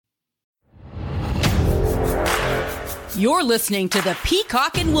You're listening to the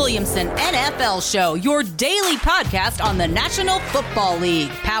Peacock and Williamson NFL Show, your daily podcast on the National Football League,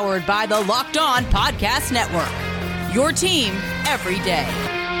 powered by the Locked On Podcast Network. Your team every day.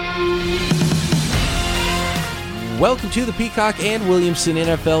 Welcome to the Peacock and Williamson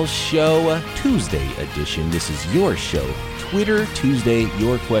NFL Show, Tuesday edition. This is your show, Twitter Tuesday,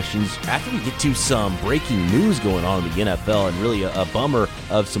 your questions. After we get to some breaking news going on in the NFL and really a bummer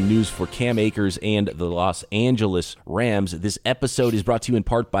of some news for Cam Akers and the Los Angeles Rams, this episode is brought to you in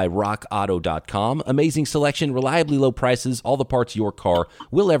part by RockAuto.com. Amazing selection, reliably low prices, all the parts your car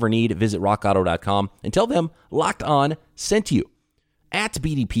will ever need. Visit RockAuto.com and tell them Locked On sent you. At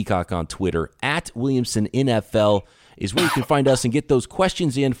BD Peacock on Twitter, at Williamson NFL is where you can find us and get those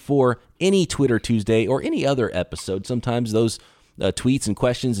questions in for any Twitter Tuesday or any other episode. Sometimes those tweets and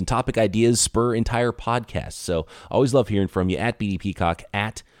questions and topic ideas spur entire podcasts. So always love hearing from you at BD Peacock,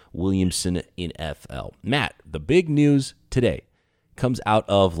 at Williamson NFL. Matt, the big news today comes out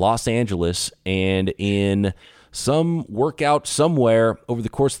of Los Angeles, and in some workout somewhere over the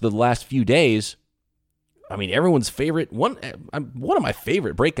course of the last few days, I mean, everyone's favorite, one of my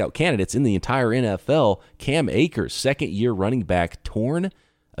favorite breakout candidates in the entire NFL, Cam Akers, second-year running back, torn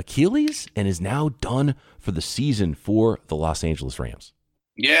Achilles and is now done for the season for the Los Angeles Rams.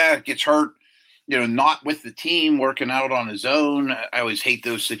 Yeah, gets hurt, not with the team, working out on his own. I always hate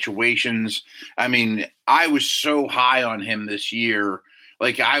those situations. I mean, I was so high on him this year.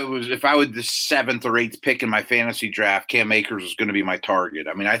 If I was the 7th or 8th pick in my fantasy draft, Cam Akers was going to be my target.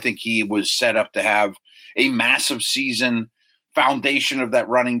 I mean, I think he was set up to have a massive season, foundation of that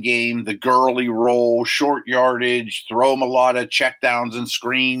running game, the Gurley role, short yardage, throw him a lot of checkdowns and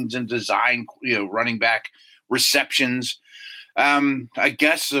screens and design, running back receptions. I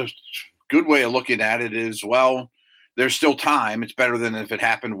guess a good way of looking at it is, well, there's still time. It's better than if it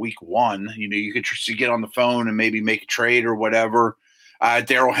happened week 1. You could just get on the phone and maybe make a trade or whatever.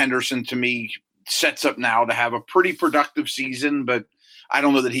 Darrell Henderson, to me, sets up now to have a pretty productive season, but I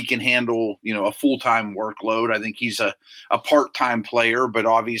don't know that he can handle, a full-time workload. I think he's a part-time player, but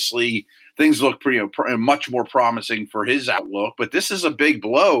obviously things look much more promising for his outlook. But this is a big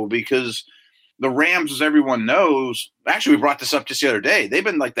blow because the Rams, as everyone knows, actually we brought this up just the other day, they've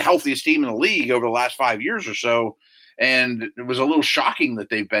been like the healthiest team in the league over the last 5 years or so. And it was a little shocking that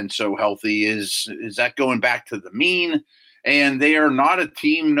they've been so healthy. Is that going back to the mean? And they are not a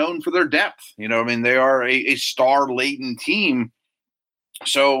team known for their depth. They are a star-laden team.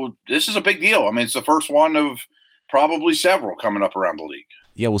 So this is a big deal. I mean, it's the first one of probably several coming up around the league.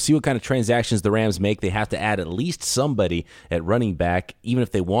 Yeah, we'll see what kind of transactions the Rams make. They have to add at least somebody at running back, even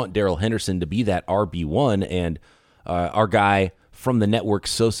if they want Darrell Henderson to be that RB1. And our guy from the network,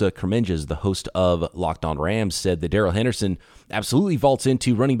 Sosa Kremenjas, the host of Locked On Rams, said that Darrell Henderson absolutely vaults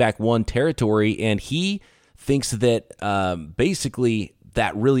into running back 1 territory, and he thinks that basically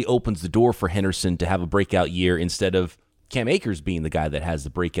that really opens the door for Henderson to have a breakout year instead of Cam Akers being the guy that has the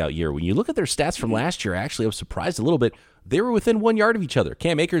breakout year. When you look at their stats from last year, actually, I was surprised a little bit. They were within 1 yard of each other.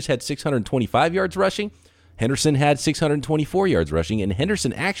 Cam Akers had 625 yards rushing. Henderson had 624 yards rushing, and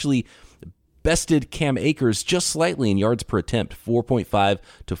Henderson actually bested Cam Akers just slightly in yards per attempt, 4.5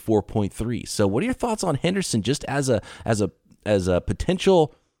 to 4.3. So what are your thoughts on Henderson just as a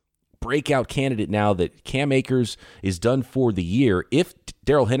potential breakout candidate now that Cam Akers is done for the year? If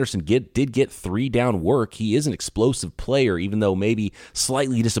Darrell Henderson did get 3 down work, he is an explosive player, even though maybe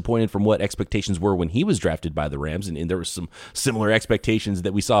slightly disappointed from what expectations were when he was drafted by the Rams, and there was some similar expectations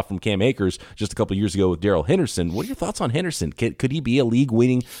that we saw from Cam Akers just a couple years ago with Darrell Henderson. What are your thoughts on Henderson? Could he be a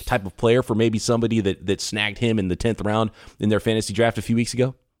league-winning type of player for maybe somebody that snagged him in the 10th round in their fantasy draft a few weeks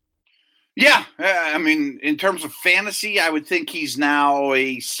ago? Yeah, I mean, in terms of fantasy, I would think he's now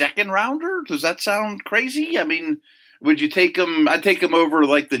a 2nd rounder. Does that sound crazy? I mean, would you take him? I'd take him over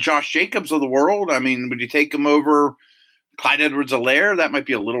like the Josh Jacobs of the world. I mean, would you take him over Clyde Edwards-Helaire? That might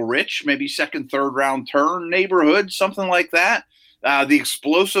be a little rich. Maybe 2nd, 3rd round turn neighborhood, something like that. The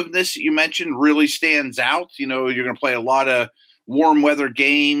explosiveness that you mentioned really stands out. You're going to play a lot of warm weather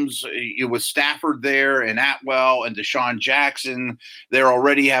games with Stafford there and Atwell and Deshaun Jackson. They're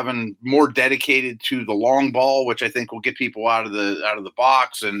already having more dedicated to the long ball, which I think will get people out of the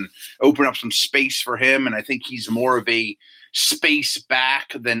box and open up some space for him. And I think he's more of a space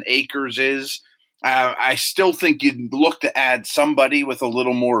back than Akers is. I still think you'd look to add somebody with a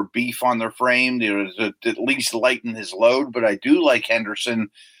little more beef on their frame to at least lighten his load. But I do like Henderson.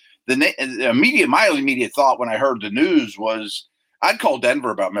 My immediate thought when I heard the news was I'd call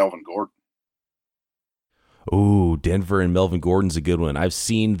Denver about Melvin Gordon. Ooh, Denver and Melvin Gordon's a good one. I've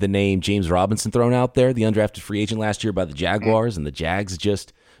seen the name James Robinson thrown out there, the undrafted free agent last year by the Jaguars, and the Jags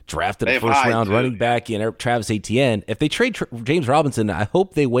just drafted a first-round running back in Travis Etienne. If they trade James Robinson, I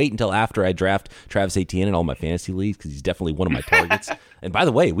hope they wait until after I draft Travis Etienne in all my fantasy leagues because he's definitely one of my targets. And by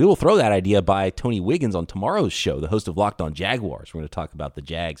the way, we will throw that idea by Tony Wiggins on tomorrow's show, the host of Locked On Jaguars. We're going to talk about the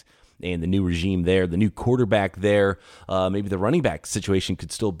Jags and the new regime there, the new quarterback there. Maybe the running back situation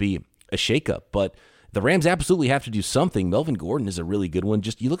could still be a shakeup, but the Rams absolutely have to do something. Melvin Gordon is a really good one.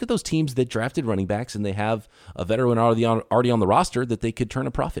 Just you look at those teams that drafted running backs and they have a veteran already on the roster that they could turn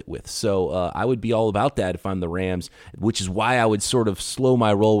a profit with. So I would be all about that if I'm the Rams, which is why I would sort of slow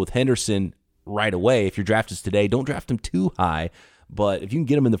my roll with Henderson right away. If your draft is today, don't draft him too high. But if you can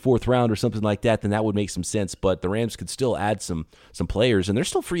get him in the 4th round or something like that, then that would make some sense. But the Rams could still add some players. And there's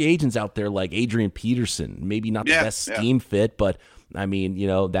still free agents out there like Adrian Peterson. Maybe not the best scheme fit, but I mean,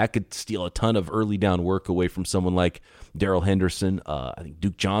 that could steal a ton of early down work away from someone like Darrell Henderson. I think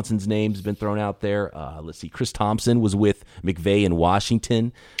Duke Johnson's name's been thrown out there. Let's see, Chris Thompson was with McVay in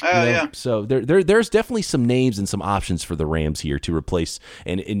Washington. So there's definitely some names and some options for the Rams here to replace.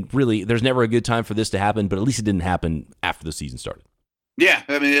 And really, there's never a good time for this to happen, but at least it didn't happen after the season started. Yeah,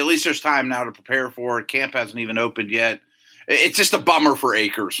 I mean, at least there's time now to prepare for it. Camp hasn't even opened yet. It's just a bummer for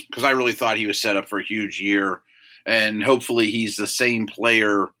Akers because I really thought he was set up for a huge year. And hopefully he's the same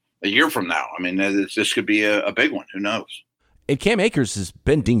player a year from now. I mean, this could be a big one. Who knows? And Cam Akers has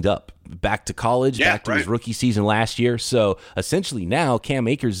been dinged up back to college, back to his rookie season last year. So essentially now Cam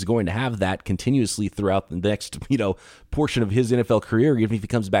Akers is going to have that continuously throughout the next, portion of his NFL career. Even if he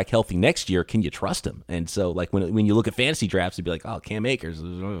comes back healthy next year, can you trust him? And so like when you look at fantasy drafts, you'd be like, oh, Cam Akers,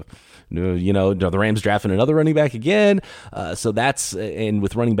 the Rams drafting another running back again. So and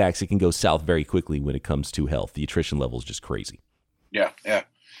with running backs, it can go south very quickly when it comes to health. The attrition level is just crazy. Yeah.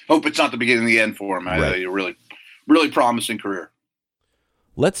 Hope it's not the beginning of the end for him. Really promising career.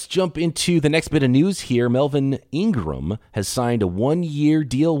 Let's jump into the next bit of news here. Melvin Ingram has signed a 1-year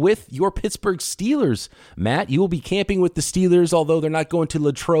deal with your Pittsburgh Steelers. Matt, you will be camping with the Steelers, although they're not going to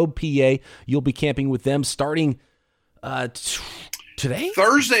Latrobe, PA. You'll be camping with them starting today?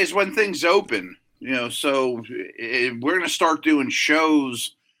 Thursday is when things open. So we're going to start doing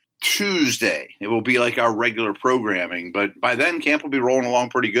shows Tuesday. It will be like our regular programming, but by then camp will be rolling along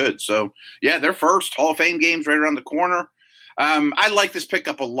pretty good. So yeah, their first Hall of Fame game's right around the corner. I like this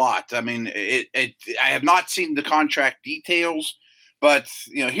pickup a lot. I mean, I have not seen the contract details, but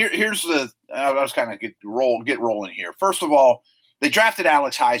here's I was kind of get rolling here. First of all, they drafted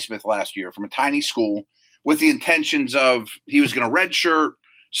Alex Highsmith last year from a tiny school with the intentions of he was going to redshirt,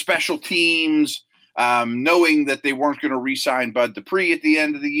 special teams, knowing that they weren't going to re-sign Bud Dupree at the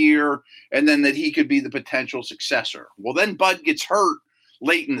end of the year, and then that he could be the potential successor. Well, then Bud gets hurt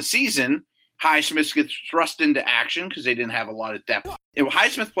late in the season. Highsmith gets thrust into action because they didn't have a lot of depth.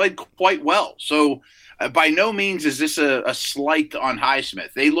 Highsmith played quite well. So by no means is this a slight on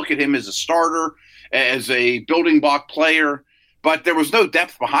Highsmith. They look at him as a starter, as a building block player, but there was no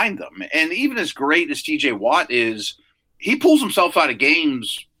depth behind them. And even as great as TJ Watt is, he pulls himself out of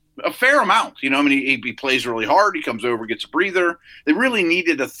games a fair amount. He plays really hard. He comes over, gets a breather. They really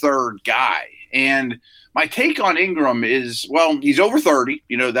needed a third guy. And my take on Ingram is, well, he's over 30.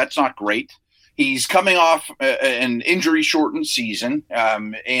 That's not great. He's coming off an injury-shortened season,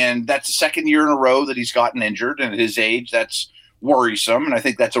 and that's the second year in a row that he's gotten injured. And at his age, that's worrisome. And I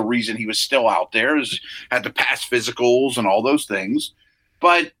think that's a reason he was still out there, is had to pass physicals and all those things.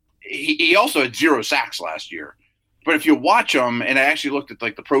 But he also had 0 sacks last year. But if you watch him, and I actually looked at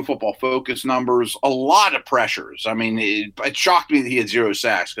like the Pro Football Focus numbers, a lot of pressures. I mean, it shocked me that he had 0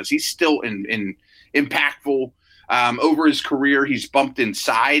 sacks because he's still in impactful. Over his career, he's bumped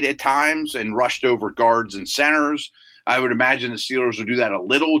inside at times and rushed over guards and centers. I would imagine the Steelers will do that a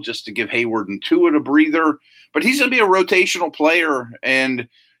little just to give Hayward and Tua a breather. But he's going to be a rotational player. And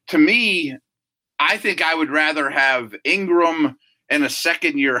to me, I think I would rather have Ingram and a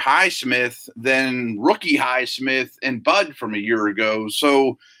second-year Highsmith than rookie Highsmith and Bud from a year ago.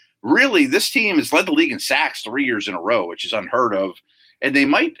 So really, this team has led the league in sacks 3 years in a row, which is unheard of. And they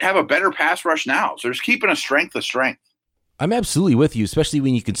might have a better pass rush now. So they're just keeping a strength of strength. I'm absolutely with you, especially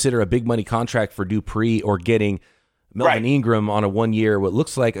when you consider a big money contract for Dupree or getting Melvin Ingram on a 1-year, what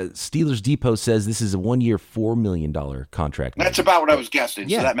looks like Steelers Depot says this is a 1-year, $4 million contract. That's about what I was guessing.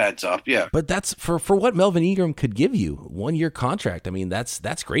 Yeah. So that adds up. Yeah. But that's for what Melvin Ingram could give you. 1-year contract. I mean,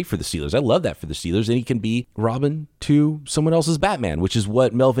 that's great for the Steelers. I love that for the Steelers. And he can be Robin to someone else's Batman, which is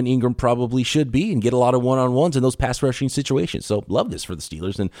what Melvin Ingram probably should be, and get a lot of one-on-ones in those pass rushing situations. So love this for the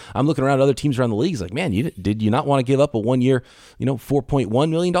Steelers. And I'm looking around other teams around the league. It's like, man, did you not want to give up a 1-year, $4.1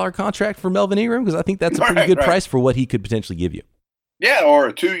 million contract for Melvin Ingram? Because I think that's a pretty good price for what he could potentially give you. Yeah, or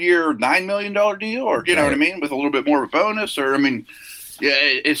a 2-year, $9 million deal, or you know what I mean, with a little bit more of a bonus. Or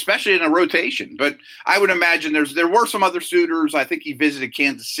Yeah, especially in a rotation. But I would imagine there were some other suitors. I think he visited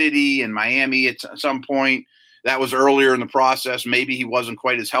Kansas City and Miami at some point. That was earlier in the process. Maybe he wasn't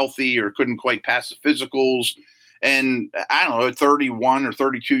quite as healthy or couldn't quite pass the physicals. And I don't know, at 31 or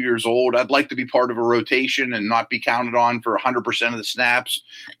 32 years old, I'd like to be part of a rotation and not be counted on for 100% of the snaps.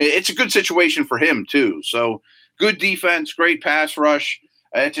 It's a good situation for him, too. So good defense, great pass rush.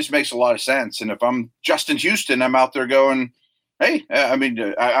 It just makes a lot of sense. And if I'm Justin Houston, I'm out there going, hey,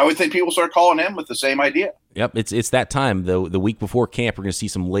 I would think people start calling him with the same idea. Yep, it's that time. The week before camp, we're going to see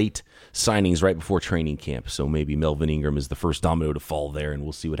some late signings right before training camp. So maybe Melvin Ingram is the first domino to fall there, and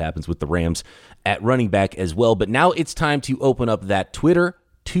we'll see what happens with the Rams at running back as well. But now it's time to open up that Twitter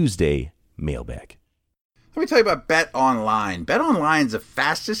Tuesday mailbag. Let me tell you about Bet Online. Bet Online is the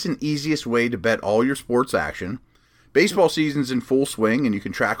fastest and easiest way to bet all your sports action. Baseball season's in full swing, and you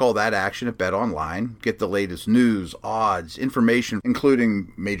can track all that action at Bet Online. Get the latest news, odds, information,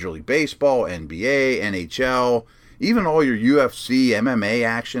 including Major League Baseball, NBA, NHL, even all your UFC, MMA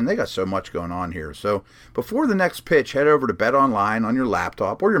action. They got so much going on here. So before the next pitch, head over to Bet Online on your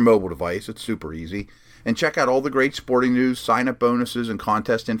laptop or your mobile device. It's super easy. And check out all the great sporting news, sign-up bonuses, and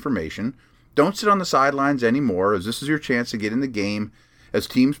contest information. Don't sit on the sidelines anymore, as this is your chance to get in the game as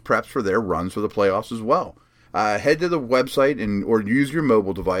teams prep for their runs for the playoffs as well. Head to the website or use your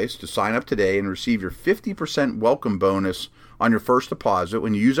mobile device to sign up today and receive your 50% welcome bonus on your first deposit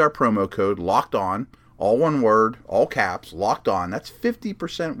when you use our promo code LOCKEDON, all one word, all caps, locked on. That's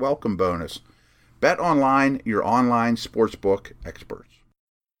 50% welcome bonus. Bet Online, your online sportsbook experts.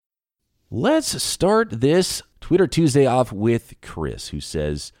 Let's start this Twitter Tuesday off with Chris, who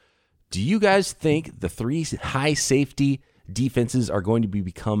says, do you guys think the three high safety defenses are going to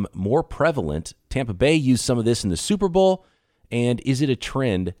become more prevalent? Tampa Bay used some of this in the Super Bowl, and is it a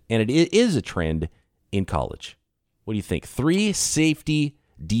trend? And it is a trend in college. What do you think? Three safety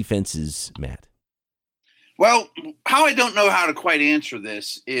defenses, Matt. Well, how I don't know how to quite answer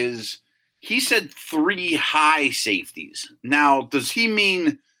this is he said three high safeties. Now, does he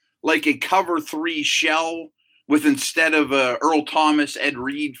mean like a cover three shell with, instead of Earl Thomas, Ed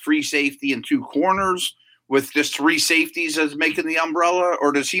Reed, free safety and two corners, with just three safeties as making the umbrella?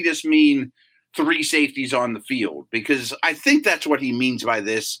 Or does he just mean three safeties on the field? Because I think that's what he means by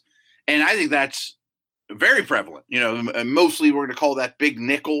this. And I think that's very prevalent. Mostly we're going to call that big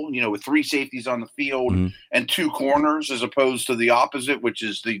nickel, with three safeties on the field and two corners, as opposed to the opposite, which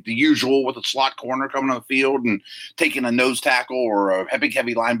is the usual with a slot corner coming on the field and taking a nose tackle or a big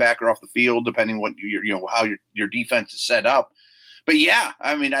heavy linebacker off the field, depending what how your defense is set up. But yeah,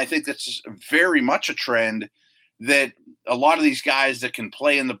 I think that's very much a trend, that a lot of these guys that can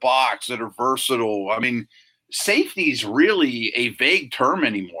play in the box, that are versatile. Safety is really a vague term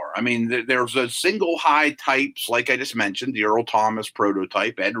anymore. There's a single high types, like I just mentioned, the Earl Thomas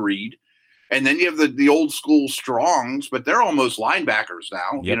prototype, Ed Reed. And then you have the old school strongs, but they're almost linebackers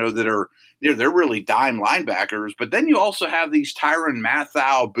now, Yep. that are, they're really dime linebackers. But then you also have these Tyrann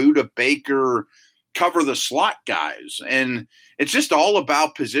Mathieu, Budda Baker, cover the slot guys. And it's just all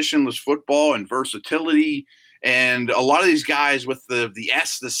about positionless football and versatility. And a lot of these guys with the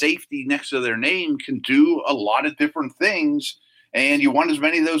S, the safety next to their name, can do a lot of different things. And you want as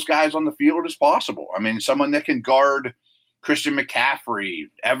many of those guys on the field as possible. Someone that can guard Christian McCaffrey,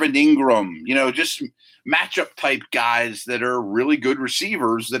 Evan Ingram, just matchup type guys that are really good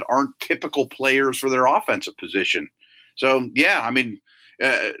receivers that aren't typical players for their offensive position. So, yeah,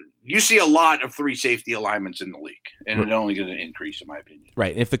 you see a lot of three safety alignments in the league, and it's only going to increase, in my opinion.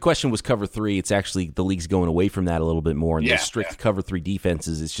 Right. And if the question was cover three, it's actually the league's going away from that a little bit more. And the strict cover three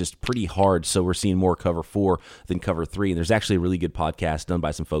defenses, it's just pretty hard. So we're seeing more cover four than cover three. And there's actually a really good podcast done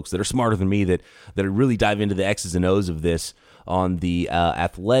by some folks that are smarter than me that really dive into the X's and O's of this on the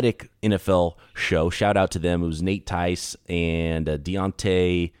Athletic NFL show. Shout out to them. It was Nate Tice and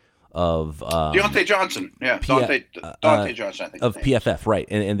Deontay Johnson. Yeah, Deontay Johnson, I think. Of PFF, right.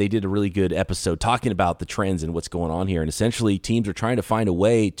 And they did a really good episode talking about the trends and what's going on here. And essentially, teams are trying to find a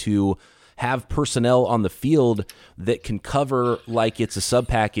way to have personnel on the field that can cover like it's a sub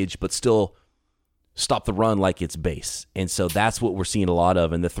package, but still stop the run like it's base. And so that's what we're seeing a lot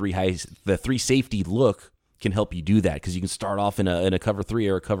of. And the three safety look can help you do that, because you can start off in a cover three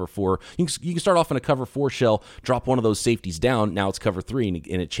or a cover four. You can start off in a cover four shell, drop one of those safeties down. Now it's cover three, and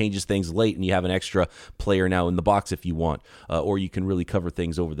it changes things late, and you have an extra player now in the box if you want, or you can really cover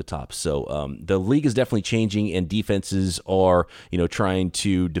things over the top. So the league is definitely changing, and defenses are trying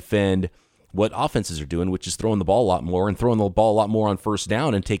to defend what offenses are doing, which is throwing the ball a lot more, and throwing the ball a lot more on first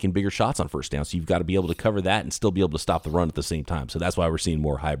down and taking bigger shots on first down. So you've got to be able to cover that and still be able to stop the run at the same time. So that's why we're seeing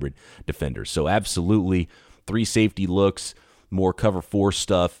more hybrid defenders. So absolutely, three safety looks. more cover 4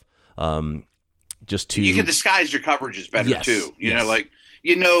 stuff. Just to you can disguise your coverages better too. You know, like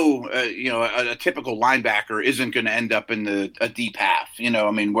a typical linebacker isn't going to end up in a deep half. You know,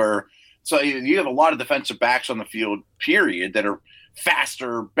 I mean, so you have a lot of defensive backs on the field, period, that are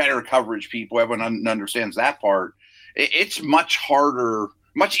faster, better coverage people. Everyone understands that part. It's much harder,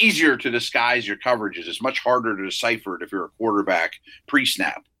 much easier to disguise your coverages. It's much harder to decipher it if you're a quarterback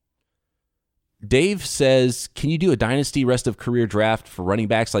pre-snap. Dave says, can you do a dynasty rest of career draft for running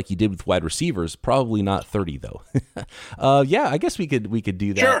backs like you did with wide receivers? Probably not 30 though. Yeah, I guess we could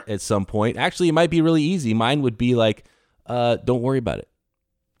do that at some point. Actually, it might be really easy. Mine would be like, don't worry about it.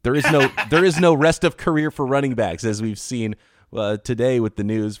 There is no rest of career for running backs, as we've seen today with the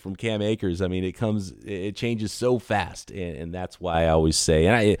news from Cam Akers. I mean, it changes so fast, and that's why I always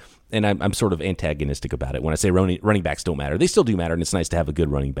say, and I'm sort of antagonistic about it when I say running backs don't matter. They still do matter, and it's nice to have a good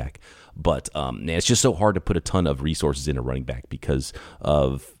running back, but it's just so hard to put a ton of resources in a running back because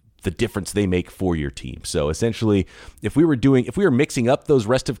of the difference they make for your team. So essentially, if we were mixing up those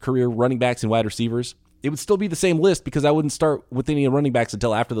rest of career running backs and wide receivers, it would still be the same list because I wouldn't start with any running backs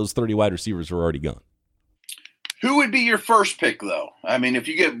until after those 30 wide receivers were already gone. Who would be your first pick, though? I mean, if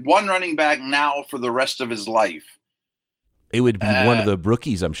you get one running back now for the rest of his life. It would be one of the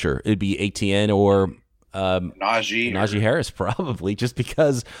rookies, I'm sure. It'd be Etienne or Najee Harris, probably, just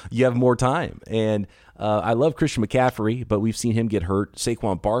because you have more time. And I love Christian McCaffrey, but we've seen him get hurt.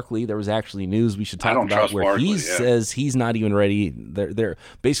 Saquon Barkley, there was actually news we should talk about where Barkley, says he's not even ready. They're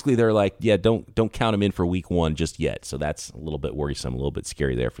like, yeah, don't count him in for week 1 just yet. So that's a little bit worrisome, a little bit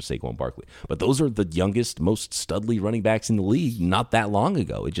scary there for Saquon Barkley. But those are the youngest, most studly running backs in the league not that long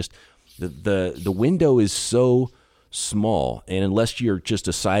ago. It just the window is so small, and unless you're just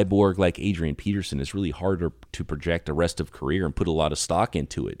a cyborg like Adrian Peterson, it's really harder to project a rest of career and put a lot of stock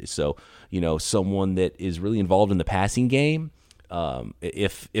into it. So, someone that is really involved in the passing game,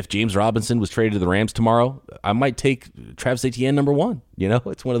 if James Robinson was traded to the Rams tomorrow, I might take Travis Etienne number 1.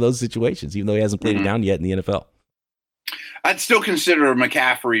 It's one of those situations, even though he hasn't played it down yet in the NFL. I'd still consider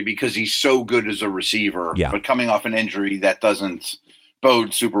McCaffrey because he's so good as a receiver, but coming off an injury that doesn't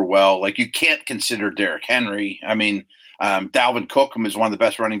bode super well. Like, you can't consider Derrick Henry. I mean, Dalvin Cook is one of the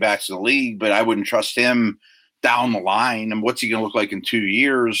best running backs in the league, but I wouldn't trust him down the line. And what's he going to look like in 2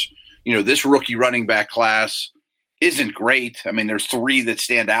 years? This rookie running back class isn't great. I mean, there's 3 that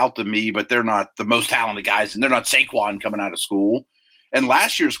stand out to me, but they're not the most talented guys, and they're not Saquon coming out of school. And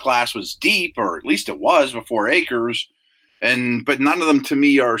last year's class was deep, or at least it was before Akers. But none of them to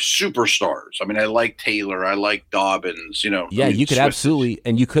me are superstars. I mean, I like Taylor, I like Dobbins. Yeah, you could absolutely,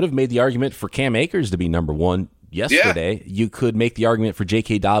 and you could have made the argument for Cam Akers to be number 1 yesterday. Yeah. You could make the argument for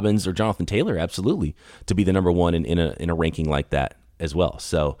J.K. Dobbins or Jonathan Taylor, absolutely, to be the number 1 in a ranking like that as well.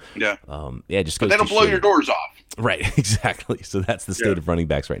 So just goes. But they don't blow your doors off, right? Exactly. So that's the state of running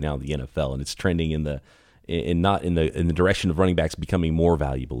backs right now in the NFL, and it's trending in the direction of running backs becoming more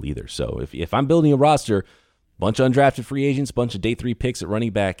valuable either. So if I'm building a roster, bunch of undrafted free agents, bunch of day 3 picks at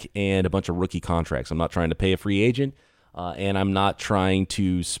running back, and a bunch of rookie contracts. I'm not trying to pay a free agent, and I'm not trying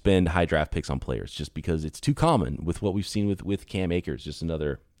to spend high draft picks on players just because it's too common with what we've seen with Cam Akers. Just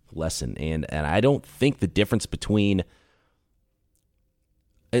another lesson. And I don't think the difference between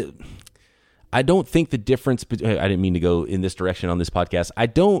I didn't mean to go in this direction on this podcast. I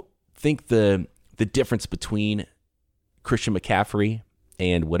don't think the difference between Christian McCaffrey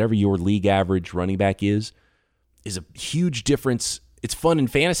and whatever your league average running back is a huge difference. It's fun in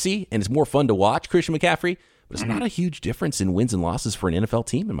fantasy, and it's more fun to watch Christian McCaffrey, but it's not a huge difference in wins and losses for an NFL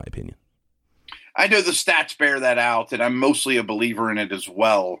team, in my opinion. I know the stats bear that out, and I'm mostly a believer in it as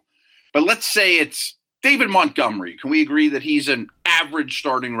well. But let's say it's David Montgomery. Can we agree that he's an average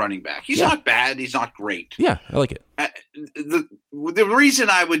starting running back? He's not bad. He's not great. Yeah, I like it. The reason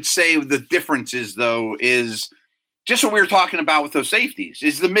I would say the difference is, though, is just what we were talking about with those safeties,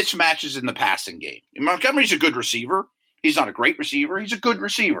 is the mismatches in the passing game. Montgomery's a good receiver. He's not a great receiver. He's a good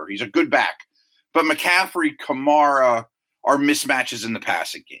receiver. He's a good back. But McCaffrey, Kamara are mismatches in the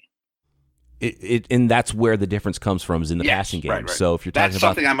passing game. And that's where the difference comes from, is in the passing game. Right. So if you're talking that's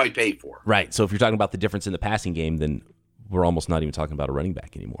something I might pay for. Right. So if you're talking about the difference in the passing game, then we're almost not even talking about a running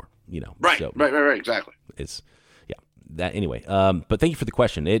back anymore. Right. So right. Exactly. It's that anyway. But thank you for the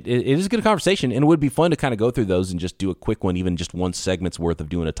question. It is a good conversation, and it would be fun to kind of go through those and just do a quick one, even just one segment's worth of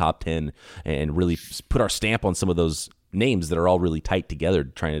doing a top 10 and really put our stamp on some of those names that are all really tight together,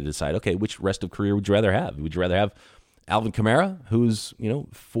 trying to decide, okay, which rest of career would you rather have? Would you rather have Alvin Kamara, who's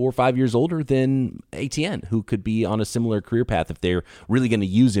 4 or 5 years older than Etienne, who could be on a similar career path if they're really going to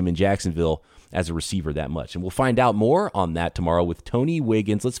use him in Jacksonville as a receiver that much? And we'll find out more on that tomorrow with Tony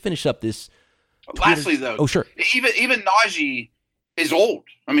Wiggins. Let's finish up this Lastly, though, oh sure, even Najee is old.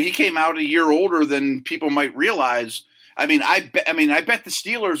 I mean, he came out a year older than people might realize. I mean, I bet the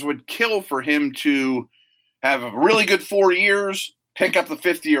Steelers would kill for him to have a really good 4 years, pick up the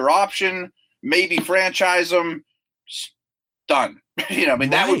 5th-year option, maybe franchise him. Done.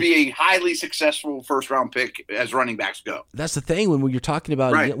 That would be a highly successful first-round pick as running backs go. That's the thing. When you're talking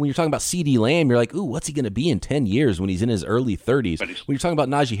about CeeDee Lamb, you're like, ooh, what's he going to be in 10 years when he's in his early 30s? When you're talking about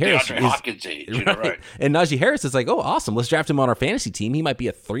Najee Harris, Hopkins age, right? And Najee Harris is like, oh, awesome, let's draft him on our fantasy team. He might be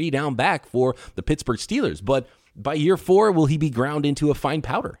a 3-down back for the Pittsburgh Steelers, but by year 4, will he be ground into a fine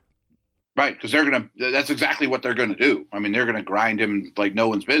powder? Right, because that's exactly what they're going to do. I mean, they're going to grind him like no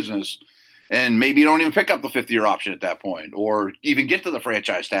one's business. And maybe you don't even pick up the 5th-year option at that point or even get to the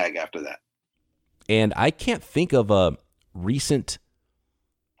franchise tag after that. And I can't think of a recent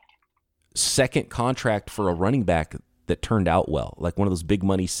second contract for a running back that turned out well, like one of those big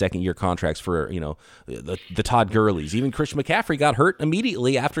money second-year contracts for, the Todd Gurleys. Even Christian McCaffrey got hurt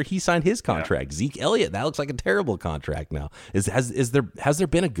immediately after he signed his contract. Yeah. Zeke Elliott, that looks like a terrible contract now. Has there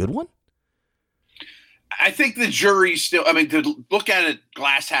been a good one? I think the jury's still, to look at it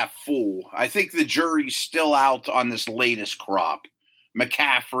glass half full, I think the jury's still out on this latest crop.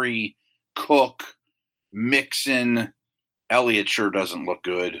 McCaffrey, Cook, Mixon, Elliott sure doesn't look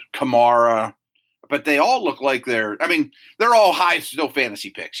good. Kamara, but they all look like they're all high still fantasy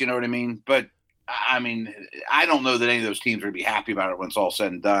picks, you know what I mean? But I don't know that any of those teams are going to be happy about it when it's all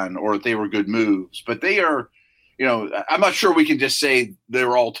said and done, or if they were good moves, but they are. I'm not sure we can just say they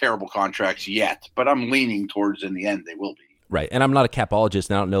were all terrible contracts yet, but I'm leaning towards in the end they will be. Right, and I'm not a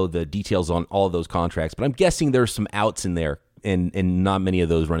capologist, and I don't know the details on all of those contracts, but I'm guessing there's some outs in there, and not many of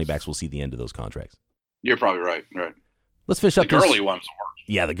those running backs will see the end of those contracts. You're probably right. Let's finish up the Gurley one's the worst.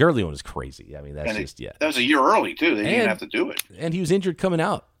 Yeah, the Gurley one is crazy. I mean, that's that was a year early too. They didn't even have to do it. And he was injured coming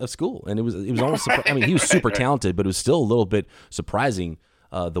out of school, and it was almost. He was super talented, but it was still a little bit surprising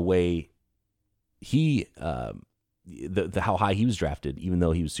the way he. How high he was drafted, even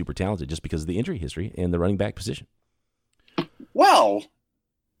though he was super talented, just because of the injury history and the running back position. Well,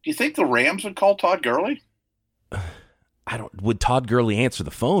 do you think the Rams would call Todd Gurley? Would Todd Gurley answer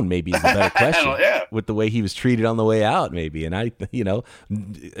the phone? Maybe is the better question. Yeah. With the way he was treated on the way out, maybe. And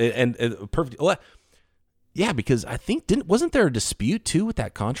perfect. Well, yeah, because I think wasn't there a dispute too with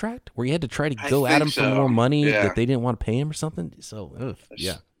that contract where he had to try to go at him for more money that they didn't want to pay him or something? So,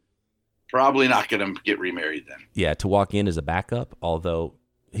 yeah. Probably not going to get remarried then. Yeah, to walk in as a backup, although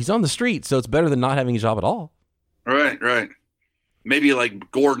he's on the street, so it's better than not having a job at all. Right. Maybe like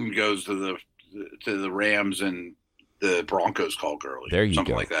Gordon goes to the Rams and the Broncos call Gurley. There you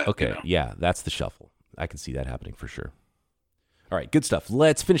something go. Like that. Okay, yeah, that's the shuffle. I can see that happening for sure. All right, good stuff.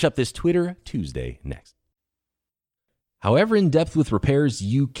 Let's finish up this Twitter Tuesday next. However in-depth with repairs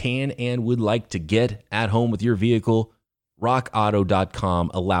you can and would like to get at home with your vehicle, RockAuto.com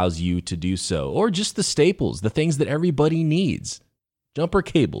allows you to do so. Or just the staples, the things that everybody needs. Jumper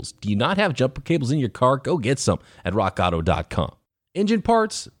cables. Do you not have jumper cables in your car? Go get some at RockAuto.com. Engine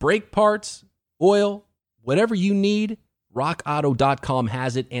parts, brake parts, oil, whatever you need, RockAuto.com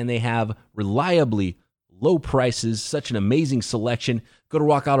has it, and they have reliably low prices, such an amazing selection. Go to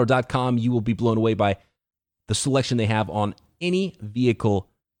RockAuto.com. You will be blown away by the selection they have on any vehicle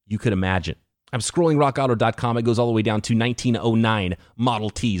you could imagine. I'm scrolling rockauto.com. It goes all the way down to 1909 Model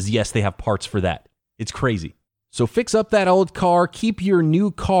Ts. Yes, they have parts for that. It's crazy. So fix up that old car. Keep your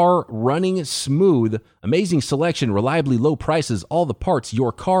new car running smooth. Amazing selection, reliably low prices, all the parts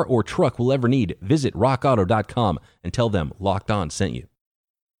your car or truck will ever need. Visit rockauto.com and tell them Locked On sent you.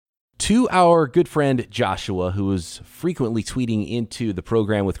 To our good friend Joshua, who is frequently tweeting into the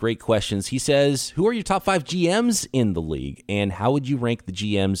program with great questions, he says, who are your top 5 GMs in the league, and how would you rank the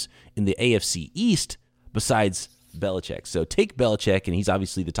GMs in the AFC East besides Belichick? So take Belichick, and he's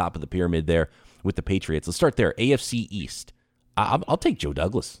obviously the top of the pyramid there with the Patriots. Let's start there. AFC East. I'll take Joe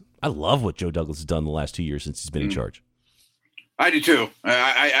Douglas. I love what Joe Douglas has done the last 2 years since he's been in charge. I do too.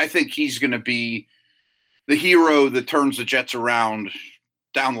 I think he's going to be the hero that turns the Jets around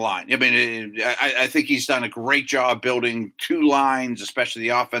down the line. I mean, I think he's done a great job building 2 lines, especially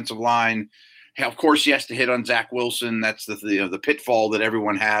the offensive line. Of course, he has to hit on Zach Wilson. That's the pitfall that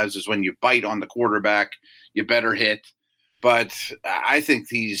everyone has, is when you bite on the quarterback, you better hit. But I think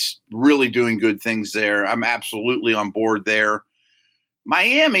he's really doing good things there. I'm absolutely on board there.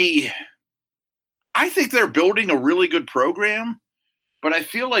 Miami, I think they're building a really good program, but I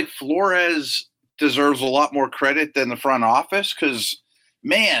feel like Flores deserves a lot more credit than the front office because,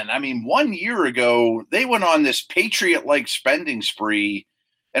 man, I mean, 1 year ago, they went on this Patriot-like spending spree,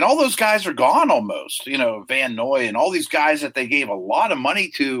 and all those guys are gone almost. You know, Van Noy and all these guys that they gave a lot of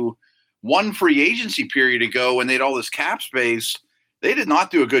money to one free agency period ago when they had all this cap space, they did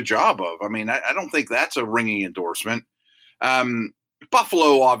not do a good job of. I mean, I don't think that's a ringing endorsement.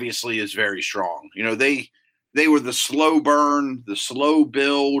 Buffalo obviously is very strong. You know, they were the slow burn, the slow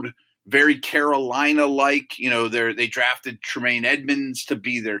build, very Carolina-like. You know, they drafted Tremaine Edmonds to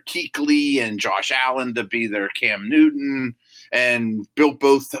be their Kuechly and Josh Allen to be their Cam Newton, and built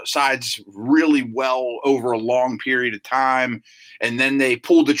both sides really well over a long period of time. And then they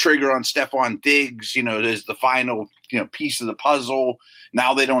pulled the trigger on Stephon Diggs, you know, as the final, you know, piece of the puzzle.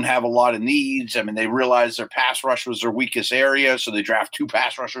 Now they don't have a lot of needs. I mean, they realized their pass rush was their weakest area, so they draft 2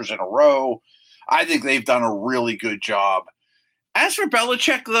 pass rushers in a row. I think they've done a really good job. As for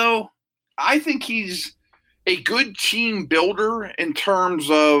Belichick, though, I think he's a good team builder in terms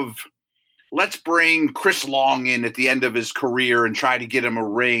of, let's bring Chris Long in at the end of his career and try to get him a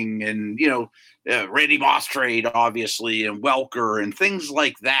ring, and, you know, Randy Moss trade, obviously, and Welker and things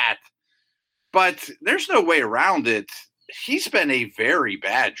like that. But there's no way around it. He's been a very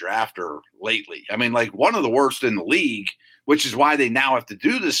bad drafter lately. I mean, like one of the worst in the league, which is why they now have to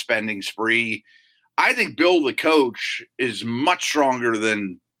do this spending spree. I think Bill the coach is much stronger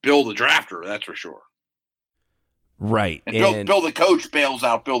than Bill the drafter, that's for sure. Right. And Bill the coach bails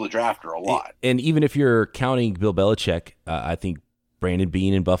out Bill the drafter a lot. And even if you're counting Bill Belichick, I think Brandon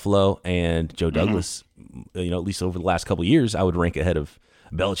Beane in Buffalo and Joe Douglas, you know, at least over the last couple of years, I would rank ahead of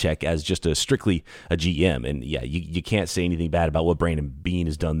Belichick as just strictly a GM. And yeah, you can't say anything bad about what Brandon Beane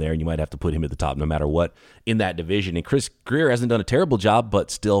has done there, and you might have to put him at the top no matter what in that division. And Chris Grier hasn't done a terrible job,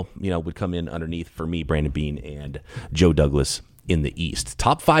 but still, you know, would come in underneath for me, Brandon Beane and Joe Douglas in the East.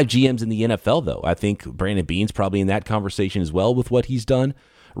 Top 5 GMs in the NFL, though. I think Brandon Beane's probably in that conversation as well with what he's done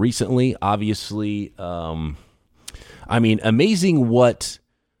recently. Obviously, I mean, amazing what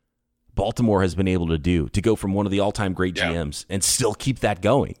Baltimore has been able to do to go from one of the all-time great GMs and still keep that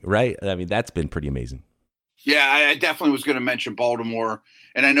going, right? I mean, that's been pretty amazing. Yeah, I definitely was going to mention Baltimore,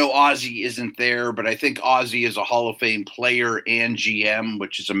 and I know Ozzie isn't there, but I think Ozzie is a Hall of Fame player and GM,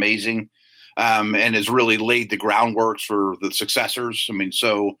 which is amazing, and has really laid the groundwork for the successors. I mean,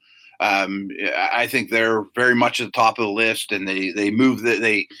 so I think they're very much at the top of the list, and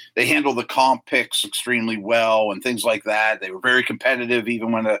they handle the comp picks extremely well and things like that. They were very competitive,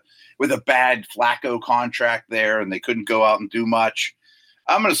 even with a bad Flacco contract there, and they couldn't go out and do much.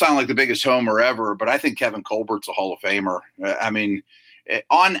 I'm going to sound like the biggest homer ever, but I think Kevin Colbert's a Hall of Famer. I mean,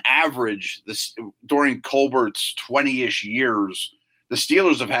 on average, during Colbert's 20-ish years, the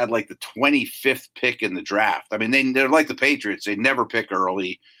Steelers have had like the 25th pick in the draft. I mean, they're like the Patriots. They never pick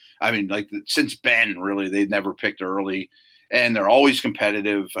early. I mean, like since Ben, really, they've never picked early, and they're always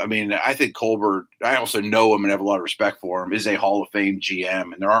competitive. I mean, I think Colbert, I also know him and have a lot of respect for him, is a Hall of Fame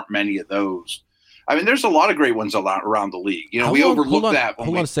GM, and there aren't many of those. I mean, there's a lot of great ones around the league. You know, overlook that.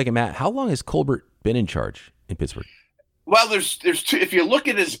 Hold on a second, Matt. How long has Colbert been in charge in Pittsburgh? Well, there's two. If you look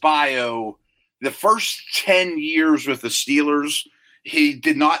at his bio, the first 10 years with the Steelers, he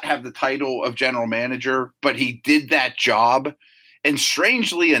did not have the title of general manager, but he did that job. And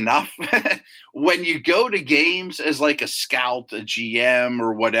strangely enough, when you go to games as like a scout, a GM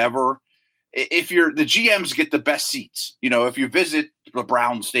or whatever, the GMs get the best seats. You know, if you visit the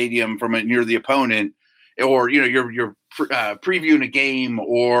Brown Stadium from near the opponent, or, you know, you're previewing a game,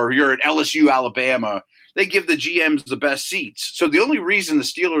 or you're at LSU, Alabama, they give the GMs the best seats. So the only reason the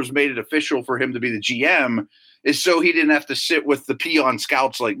Steelers made it official for him to be the GM is so he didn't have to sit with the peon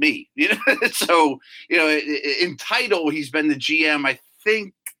scouts like me. You know? So, you know, in title, he's been the GM, I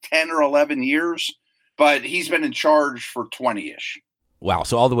think 10 or 11 years, but he's been in charge for 20-ish. Wow.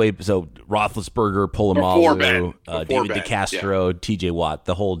 So all the way, so Roethlisberger, Polamalu, David DeCastro, TJ Watt,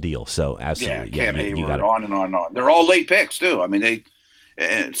 the whole deal. So absolutely. Yeah, Cam Hayward, on and on and on. They're all late picks too. I mean,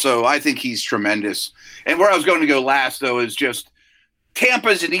 so I think he's tremendous. And where I was going to go last, though, is just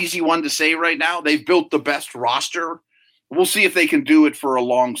Tampa's an easy one to say right now. They've built the best roster. We'll see if they can do it for a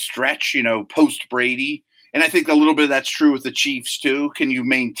long stretch, you know, post Brady. And I think a little bit of that's true with the Chiefs too. Can you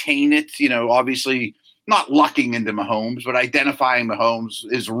maintain it? You know, obviously not lucking into Mahomes, but identifying Mahomes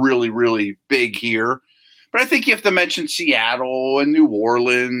is really, really big here. But I think you have to mention Seattle and New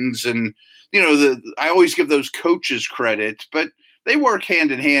Orleans, and, you know, I always give those coaches credit, but they work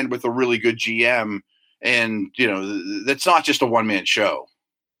hand in hand with a really good GM. And, you know, that's not just a one-man show.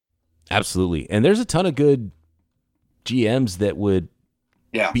 Absolutely. And there's a ton of good GMs that would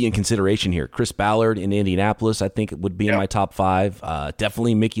be in consideration here. Chris Ballard in Indianapolis, I think, would be in my top 5.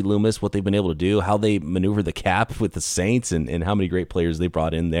 Definitely Mickey Loomis, what they've been able to do, how they maneuver the cap with the Saints, and how many great players they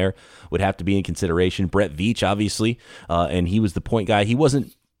brought in there would have to be in consideration. Brett Veach, obviously, and he was the point guy. He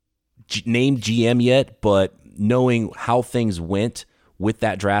wasn't named GM yet, but knowing how things went with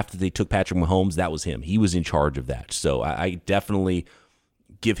that draft that they took Patrick Mahomes, that was him. He was in charge of that. So I definitely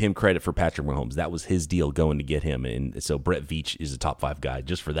give him credit for Patrick Mahomes. That was his deal going to get him. And so Brett Veach is a top 5 guy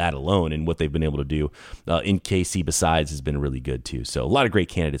just for that alone, and what they've been able to do in KC besides has been really good too. So a lot of great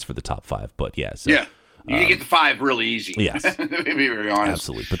candidates for the top 5. But yeah. So, yeah. You can get the 5 really easy. Yes. To be very honest.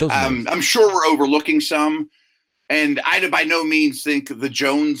 Absolutely. But those I'm sure we're overlooking some. And I by no means think the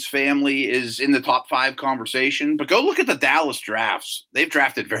Jones family is in the top 5 conversation, but go look at the Dallas drafts. They've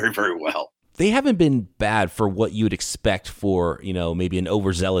drafted very, very well. They haven't been bad for what you would expect for, maybe an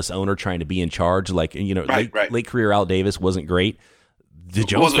overzealous owner trying to be in charge. Like, late career Al Davis wasn't great. The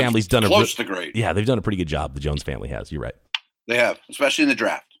Jones family's done close to great. Yeah, they've done a pretty good job. The Jones family has. You're right. They have, especially in the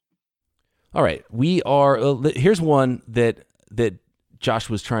draft. All right. We are, here's one that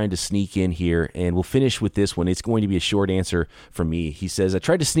Josh was trying to sneak in here, and we'll finish with this one. It's going to be a short answer from me. He says, I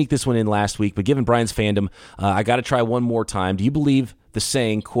tried to sneak this one in last week, but given Brian's fandom, I got to try one more time. Do you believe the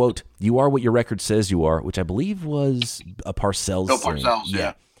saying, quote, "You are what your record says you are," which I believe was a Parcells saying. Parcells,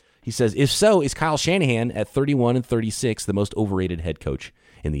 yeah. He says, if so, is Kyle Shanahan at 31 and 36 the most overrated head coach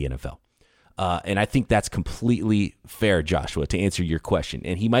in the NFL? And I think that's completely fair, Joshua, to answer your question.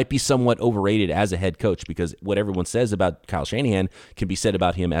 And he might be somewhat overrated as a head coach because what everyone says about Kyle Shanahan can be said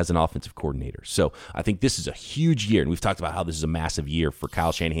about him as an offensive coordinator. So I think this is a huge year, and we've talked about how this is a massive year for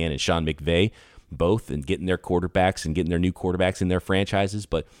Kyle Shanahan and Sean McVay, both, and getting their quarterbacks and getting their new quarterbacks in their franchises.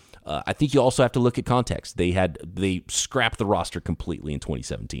 But I think you also have to look at context. They scrapped the roster completely in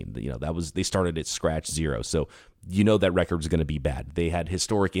 2017. They started at scratch 0. So that record was going to be bad. They had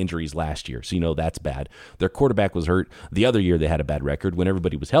historic injuries last year, so that's bad. Their quarterback was hurt. The other year they had a bad record. When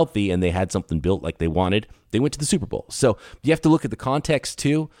everybody was healthy and they had something built like they wanted, they went to the Super Bowl. So you have to look at the context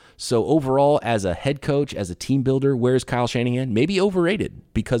too. So overall, as a head coach, as a team builder, where's Kyle Shanahan? Maybe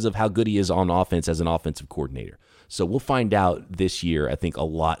overrated because of how good he is on offense as an offensive coordinator. So we'll find out this year, I think, a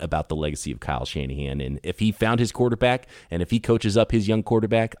lot about the legacy of Kyle Shanahan. And if he found his quarterback and if he coaches up his young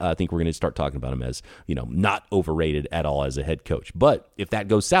quarterback, I think we're going to start talking about him as, not overrated at all as a head coach. But if that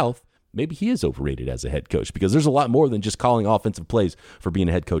goes south, maybe he is overrated as a head coach because there's a lot more than just calling offensive plays for being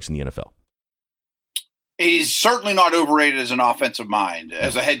a head coach in the NFL. He's certainly not overrated as an offensive mind.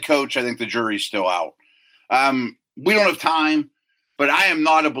 As a head coach, I think the jury's still out. We don't have time, but I am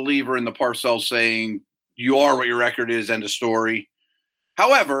not a believer in the Parcells saying, "You are what your record is," end of story.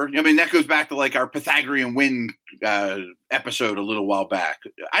 However, that goes back to like our Pythagorean win episode a little while back.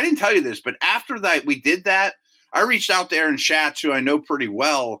 I didn't tell you this, but after that we did that, I reached out to Aaron Schatz, who I know pretty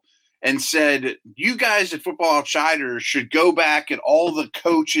well, and said, you guys at Football Outsiders should go back at all the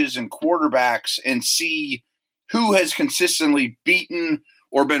coaches and quarterbacks and see who has consistently beaten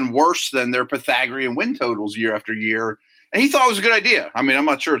or been worse than their Pythagorean win totals year after year. And he thought it was a good idea. I'm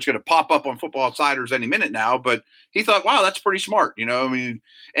not sure it's going to pop up on Football Outsiders any minute now, but he thought, wow, that's pretty smart. And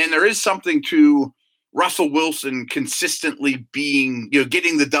there is something to Russell Wilson consistently being,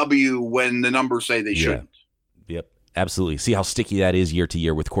 getting the W when the numbers say they shouldn't. Yep. Absolutely. See how sticky that is year to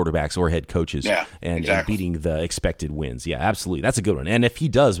year with quarterbacks or head coaches and beating the expected wins. Yeah, absolutely. That's a good one. And if he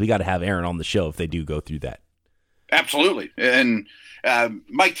does, we got to have Aaron on the show if they do go through that. Absolutely. And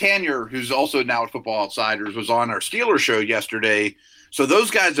Mike Tanier, who's also now at Football Outsiders, was on our Steelers show yesterday. So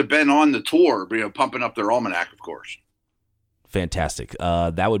those guys have been on the tour, pumping up their almanac, of course. Fantastic.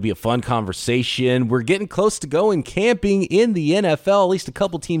 That would be a fun conversation. We're getting close to going camping in the NFL. At least a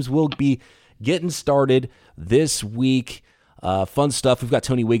couple teams will be getting started this week. Fun stuff. We've got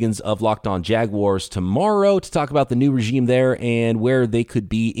Tony Wiggins of Locked On Jaguars tomorrow to talk about the new regime there and where they could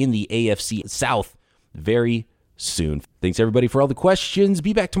be in the AFC South very soon. Thanks, everybody, for all the questions.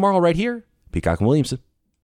 Be back tomorrow right here. Peacock and Williamson.